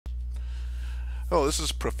Hello, this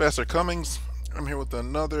is Professor Cummings. I'm here with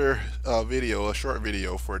another video, a short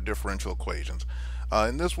video for differential equations.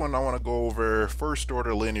 In this one, I want to go over first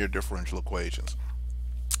order linear differential equations.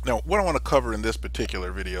 Now, what I want to cover in this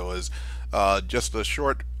particular video is just a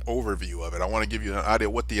short overview of it. I want to give you an idea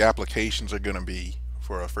what the applications are going to be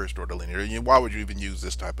for a first order linear. Why would you even use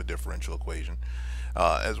this type of differential equation?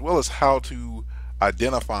 As well as how to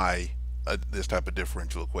identify this type of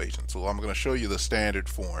differential equation. So I'm going to show you the standard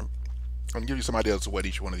form and give you some ideas of what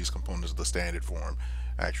each one of these components of the standard form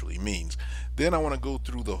actually means. Then I want to go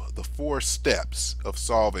through the four steps of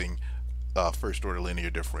solving first order linear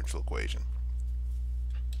differential equation.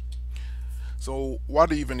 So why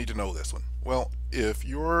do you even need to know this one? Well, if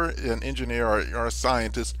you're an engineer or you're a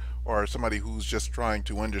scientist or somebody who's just trying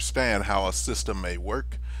to understand how a system may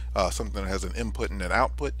work, something that has an input and an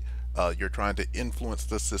output, you're trying to influence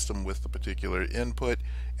the system with the particular input,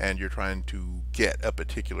 and you're trying to get a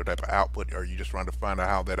particular type of output, or you're just trying to find out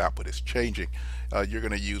how that output is changing, you're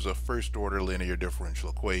going to use a first order linear differential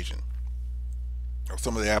equation.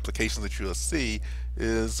 Some of the applications that you'll see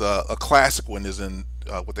is a classic one is in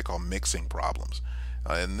what they call mixing problems.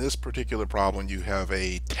 In this particular problem, you have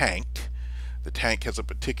a tank. The tank has a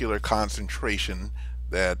particular concentration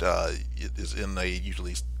that is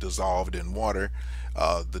usually dissolved in water.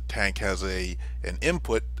 The tank has an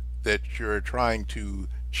input that you're trying to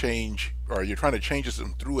change, or you're trying to change this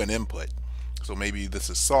through an input. So maybe this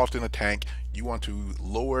is salt in a tank. You want to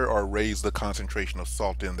lower or raise the concentration of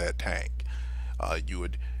salt in that tank. You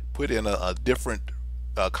would put in a different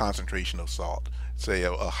concentration of salt, say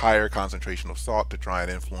a higher concentration of salt, to try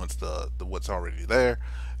and influence the what's already there,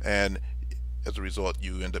 and as a result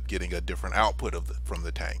you end up getting a different output from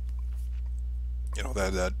the tank.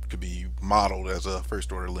 That could be modeled as a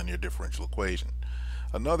first order linear differential equation.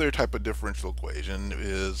 Another type of differential equation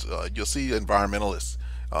is you'll see environmentalists.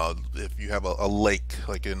 If you have a lake,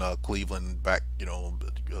 like in Cleveland back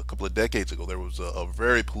a couple of decades ago, there was a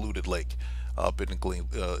very polluted lake up in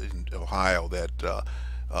Ohio that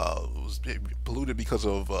was polluted because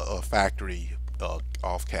of a factory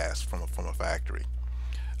off-cast from a factory.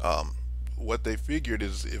 What they figured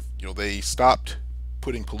is, if they stopped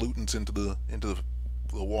putting pollutants into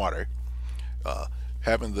the water,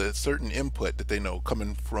 having the certain input that they know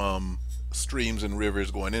coming from streams and rivers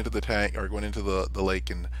going into the tank, or going into the lake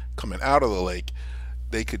and coming out of the lake,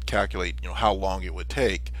 they could calculate how long it would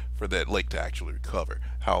take for that lake to actually recover,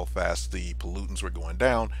 how fast the pollutants were going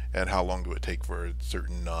down, and how long it would take for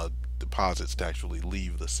certain deposits to actually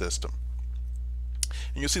leave the system.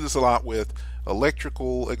 And you'll see this a lot with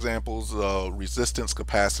electrical examples, resistance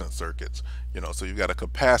capacitance circuits. So you've got a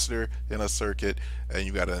capacitor in a circuit, and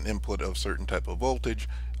you've got an input of certain type of voltage,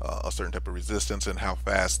 a certain type of resistance, and how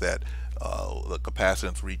fast that the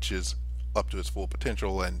capacitance reaches up to its full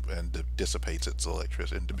potential and dissipates its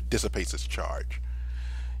electricity and dissipates its charge.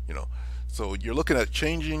 So you're looking at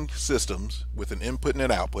changing systems with an input and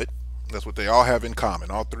an output. That's what they all have in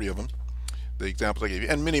common, all three of them. The examples I gave you,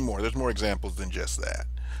 and many more. There's more examples than just that.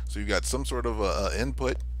 So you've got some sort of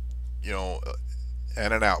input,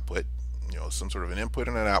 and an output, some sort of an input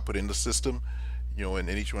and an output in the system, in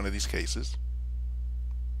each one of these cases.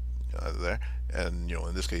 There, and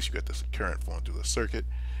in this case, you got this current flowing through the circuit,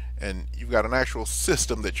 and you've got an actual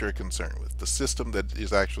system that you're concerned with, the system that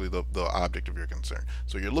is actually the object of your concern.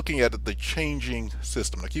 So you're looking at the changing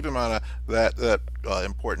system. Now keep in mind that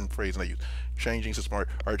important phrase I use, changing system,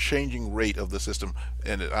 or changing rate of the system,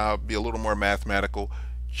 and I'll be a little more mathematical,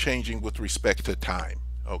 changing with respect to time.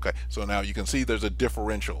 Okay, so now you can see there's a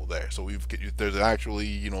differential there. So there's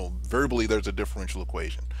actually, verbally there's a differential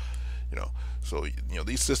equation. So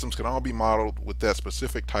these systems can all be modeled with that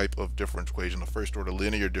specific type of differential equation, the first order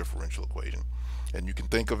linear differential equation. And you can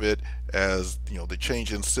think of it as the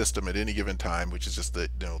change in system at any given time, which is just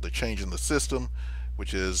the change in the system,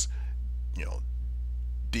 which is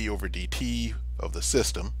d over dt of the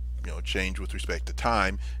system, change with respect to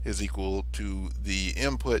time, is equal to the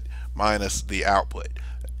input minus the output.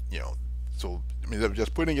 So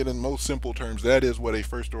just putting it in most simple terms, that is what a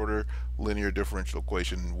first order linear differential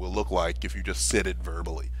equation will look like if you just said it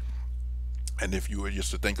verbally. And if you were just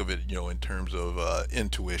to think of it in terms of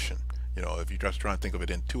intuition, if you're just trying to think of it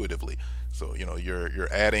intuitively. So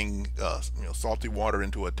you're adding salty water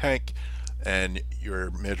into a tank, and you're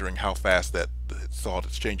measuring how fast that the salt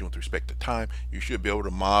is changing with respect to time. You should be able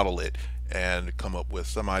to model it and come up with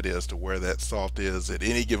some idea as to where that salt is at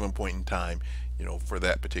any given point in time, for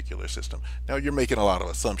that particular system. Now you're making a lot of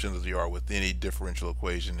assumptions, as you are with any differential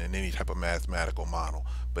equation and any type of mathematical model,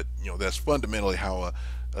 but that's fundamentally how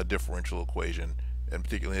a differential equation, and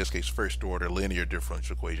particularly in this case first order linear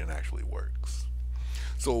differential equation, actually works.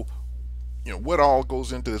 So what all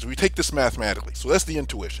goes into this. We take this mathematically, so that's the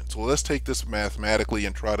intuition. So let's take this mathematically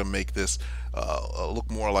and try to make this look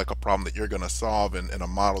more like a problem that you're going to solve in a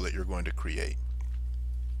model that you're going to create.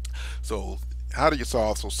 So how do you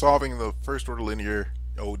solve? So solving the first order linear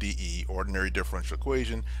ODE, ordinary differential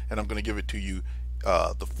equation, and I'm going to give it to you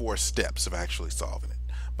the 4 steps of actually solving it.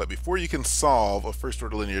 But before you can solve a first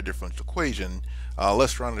order linear differential equation,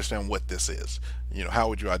 let's try to understand what this is. How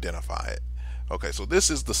would you identify it? Okay, so this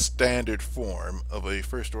is the standard form of a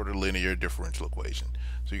first order linear differential equation.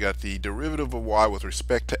 So you got the derivative of y with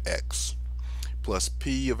respect to x plus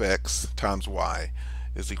p of x times y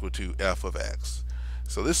is equal to f of x.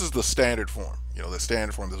 So this is the standard form. The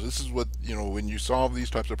standard form. This is what, when you solve these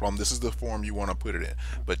types of problems, this is the form you want to put it in.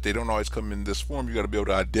 But they don't always come in this form. You got to be able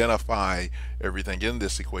to identify everything in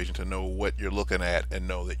this equation to know what you're looking at and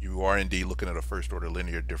know that you are indeed looking at a first order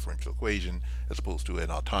linear differential equation as opposed to an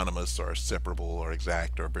autonomous or separable or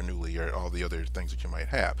exact or Bernoulli or all the other things that you might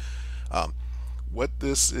have. What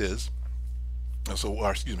this is, some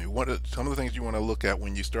of the things you want to look at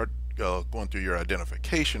when you start going through your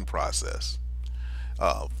identification process.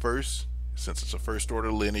 First, since it's a first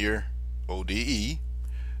order linear ODE,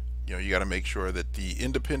 you got to make sure that the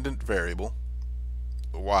independent variable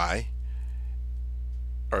y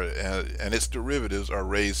and its derivatives are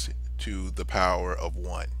raised to the power of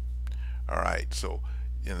 1. Alright, so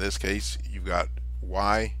in this case you've got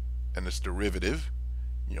y and its derivative.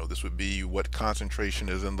 This would be what concentration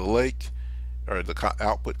is in the lake, or the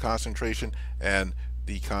output concentration, and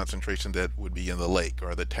the concentration that would be in the lake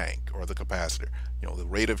or the tank or the capacitor. The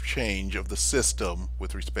rate of change of the system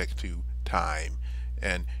with respect to time.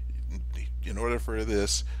 And in order for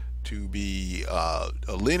this to be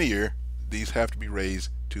a linear, these have to be raised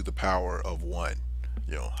to the power of 1.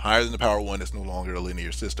 Higher than the power of 1, it's no longer a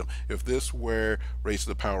linear system. If this were raised to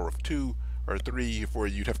the power of 2 or 3,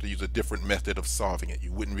 you'd have to use a different method of solving it.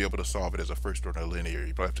 You wouldn't be able to solve it as a first order linear.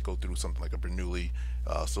 You'd probably have to go through something like a Bernoulli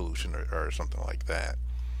solution or something like that.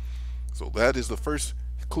 So that is the first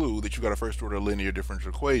clue that you've got a first order linear differential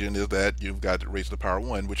equation, is that you've got raised to the power of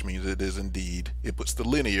 1, which means it puts the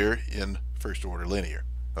linear in first order linear.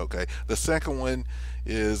 Okay, the second one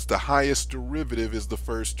is the highest derivative is the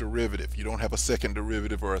first derivative. You don't have a second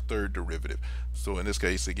derivative or a third derivative. So in this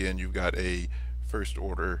case, again, you've got a first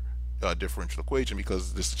order differential equation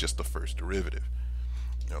because this is just the first derivative.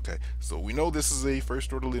 Okay, so we know this is a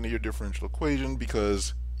first order linear differential equation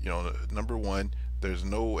because, number 1, there's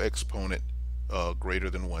no exponent greater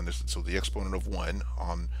than 1. So the exponent of 1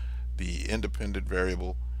 on the independent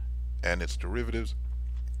variable and its derivatives.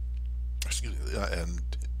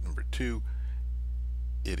 And number 2,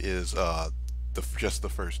 it is just the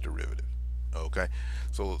first derivative. Okay,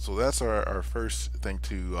 so that's our first thing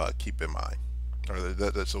to keep in mind.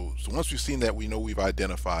 So once we've seen that, we know we've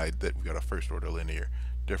identified that we've got a first order linear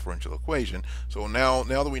differential equation. So now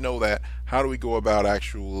that we know that, how do we go about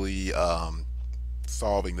actually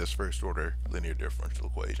solving this first order linear differential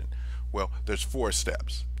equation? Well, there's 4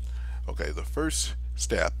 steps. Okay, the first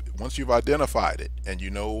step, once you've identified it and you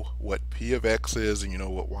know what p of x is and you know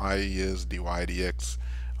what y is, dy dx,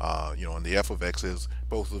 and the f of x is,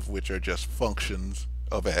 both of which are just functions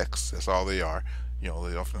of x. That's all they are. They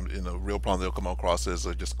often, in a real problem, they'll come across as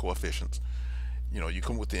just coefficients. You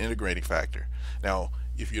come with the integrating factor. Now,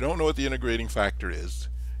 if you don't know what the integrating factor is,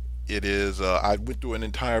 it is, I went through an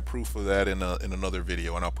entire proof of that in another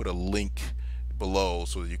video, and I'll put a link below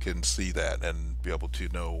so you can see that and be able to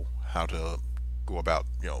know how to go about,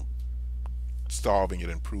 solving it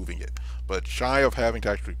and proving it. But shy of having to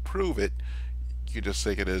actually prove it, you can just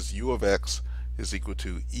take it as u of x is equal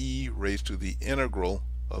to e raised to the integral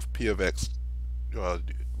of p of x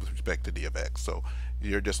with respect to d of x. So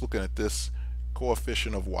you're just looking at this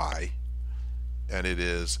coefficient of y, and it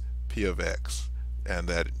is p of x, and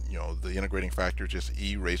that the integrating factor is just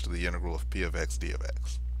e raised to the integral of p of x d of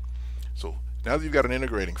x. So now that you've got an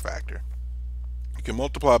integrating factor, you can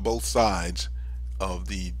multiply both sides of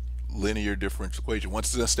the linear differential equation once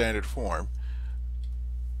it's in a standard form,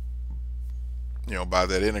 by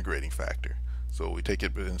that integrating factor. So we take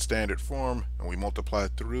it in standard form and we multiply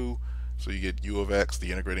it through, so you get u of x,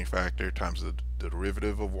 the integrating factor, times the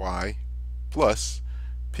derivative of y, plus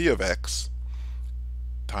p of x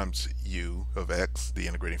times u of x, the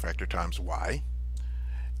integrating factor, times y,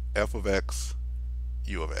 f of x,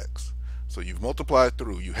 u of x. So you've multiplied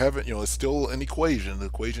through. You haven't, it's still an equation. The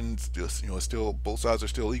equation's just, it's still, both sides are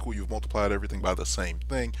still equal. You've multiplied everything by the same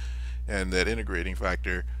thing, and that integrating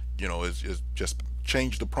factor, is just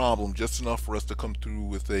change the problem just enough for us to come through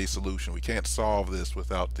with a solution. We can't solve this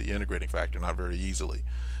without the integrating factor, not very easily.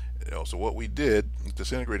 So what we did with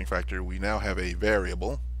this integrating factor, we now have a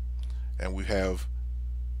variable, and we have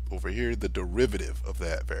over here the derivative of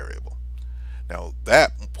that variable. Now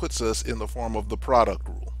that puts us in the form of the product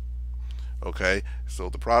rule. Okay, so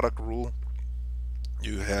the product rule,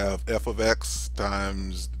 you have f of x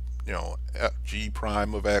times, g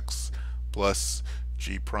prime of x plus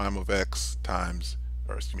g prime of x times,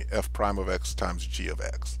 or excuse me, f prime of x times g of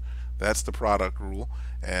x. That's the product rule,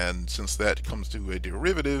 and since that comes to a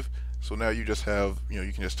derivative, so now you just have,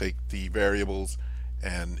 you can just take the variables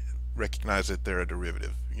and recognize that they're a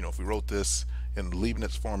derivative. If we wrote this in the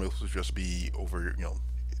Leibniz form, it would just be over,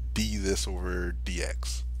 d this over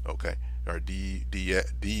dx, okay, or d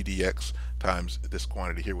dx times this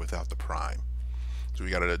quantity here without the prime. So we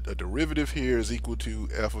got a derivative here is equal to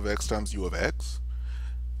f of x times u of x.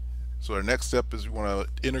 So our next step is we want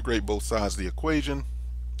to integrate both sides of the equation,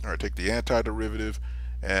 or take the antiderivative,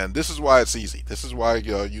 and this is why it's easy. This is why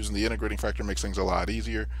using the integrating factor makes things a lot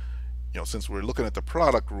easier. Since we're looking at the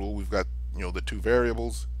product rule, we've got the two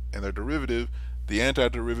variables and their derivative. The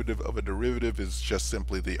antiderivative of a derivative is just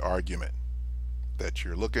simply the argument that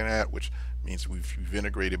you're looking at, which means we've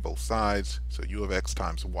integrated both sides. So u of x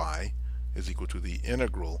times y is equal to the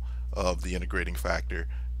integral of the integrating factor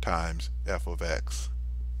times f of x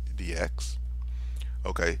dx.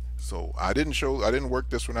 Okay, so I didn't work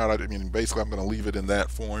this one out. I mean, basically I'm going to leave it in that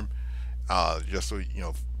form, just so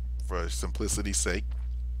for simplicity's sake,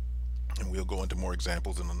 and we'll go into more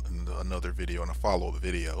examples in another video, in a follow-up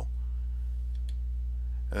video.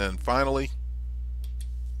 And then finally,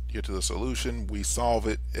 get to the solution. We solve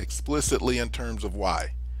it explicitly in terms of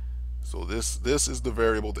y. So this is the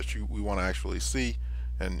variable that we want to actually see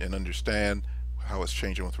and understand how it's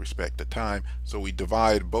changing with respect to time. So we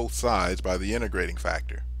divide both sides by the integrating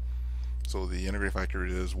factor. So the integrating factor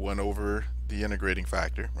is 1 over the integrating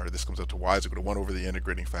factor, or this comes out to y is equal to 1 over the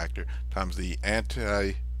integrating factor times the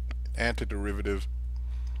antiderivative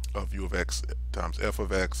of u of x times f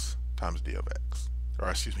of x times d of x, or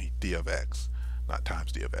excuse me, d of x, not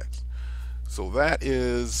times d of x. So that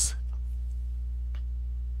is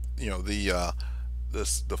the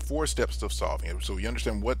 4 steps of solving it. So you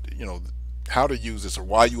understand what how to use this, or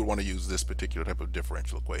why you would want to use this particular type of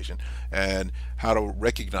differential equation, and how to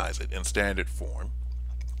recognize it in standard form.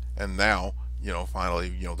 And now finally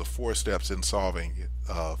the 4 steps in solving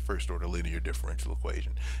first order linear differential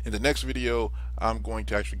equation. In the next video, I'm going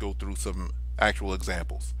to actually go through some actual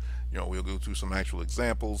examples. We'll go through some actual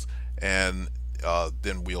examples, and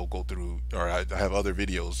then we'll go through, or I have other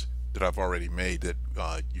videos that I've already made that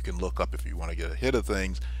you can look up if you want to get ahead of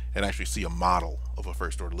things and actually see a model of a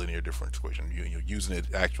first order linear differential equation. You're using it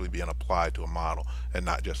actually being applied to a model, and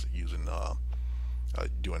not just using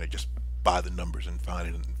doing it just by the numbers and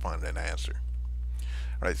finding an answer.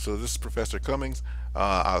 All right, so this is Professor Cummings.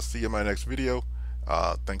 I'll see you in my next video.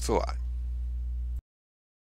 Thanks a lot.